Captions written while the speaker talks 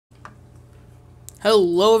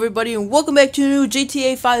Hello everybody and welcome back to a new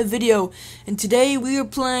GTA 5 video, and today we are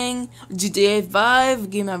playing GTA 5, a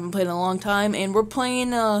game I haven't played in a long time, and we're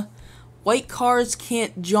playing White Cars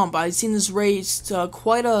Can't Jump. I've seen this race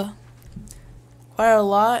quite a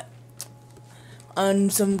lot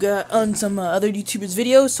on some other YouTubers'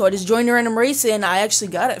 videos, so I just joined a random race and I actually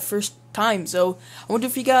got it first time. So I wonder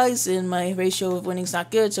if you guys, and my ratio of winning's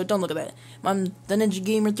not good, so don't look at that. I'm the Ninja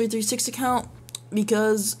Gamer 336 account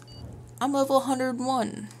because I'm level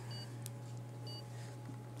 101.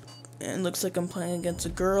 And it looks like I'm playing against a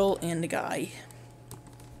girl and a guy.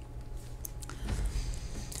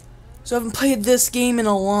 So I haven't played this game in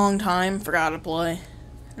a long time. Forgot to play.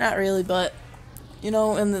 Not really, but you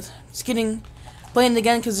know, and it's playing it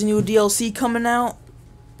again because the new DLC coming out.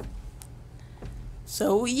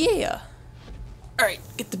 So yeah. Alright,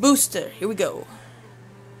 get the booster. Here we go.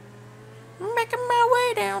 Making my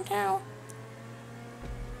way downtown.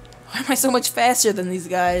 Why am I so much faster than these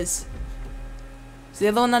guys? Is the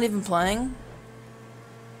other one not even playing?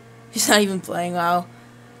 He's not even playing, wow.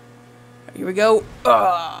 Here we go.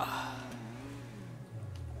 I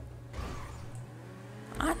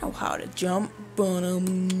know how to jump.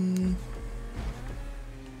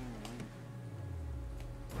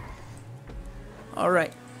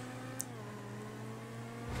 Alright.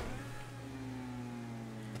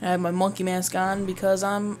 I have my monkey mask on because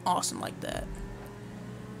I'm awesome like that.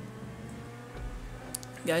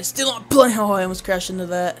 Guys, still not playing. Oh, I almost crashed into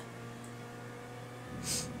that.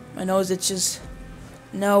 My nose itches.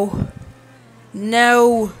 No.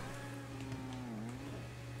 No.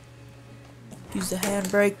 Use the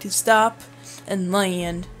handbrake to stop and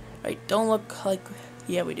land. Right, don't look like...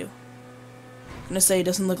 Yeah, we do. I'm gonna say it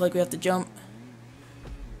doesn't look like we have to jump.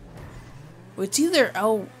 Well, it's either...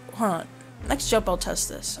 Oh, hold on. Next jump, I'll test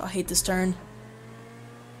this. I hate this turn.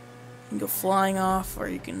 You can go flying off, or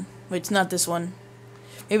you can... Wait, it's not this one.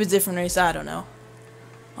 Maybe it's a different race, I don't know.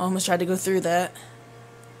 I almost tried to go through that.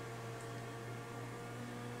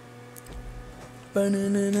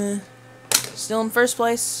 Ba-na-na-na. Still in first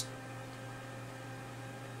place.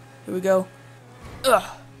 Here we go.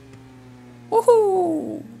 Ugh.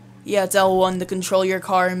 Woohoo! Yeah, it's L1 to control your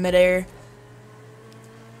car in midair.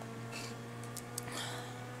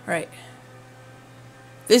 Right.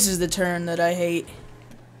 This is the turn that I hate.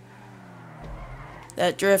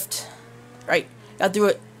 That drift. Right. Got through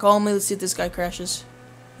it. Call me. Let's see if this guy crashes.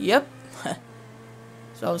 Yep. That's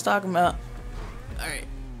what I was talking about. Alright.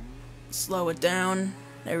 Slow it down.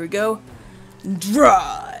 There we go.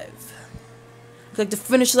 Drive. Looks like the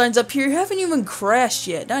finish line's up here. You haven't even crashed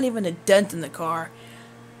yet. Not even a dent in the car.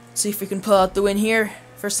 Let's see if we can pull out the win here.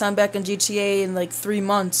 First time back in GTA in like 3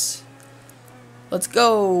 months. Let's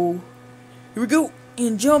go. Here we go.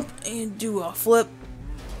 And jump and do a flip.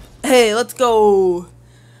 Hey, let's go.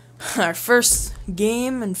 Our first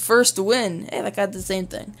game and first win. Hey, that got the same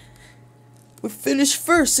thing. We finished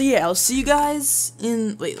first, so yeah, I'll see you guys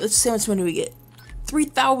in... Wait, let's see how much money we get.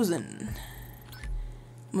 3,000.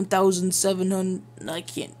 1,700... I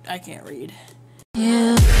can't read.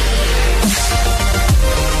 Yeah.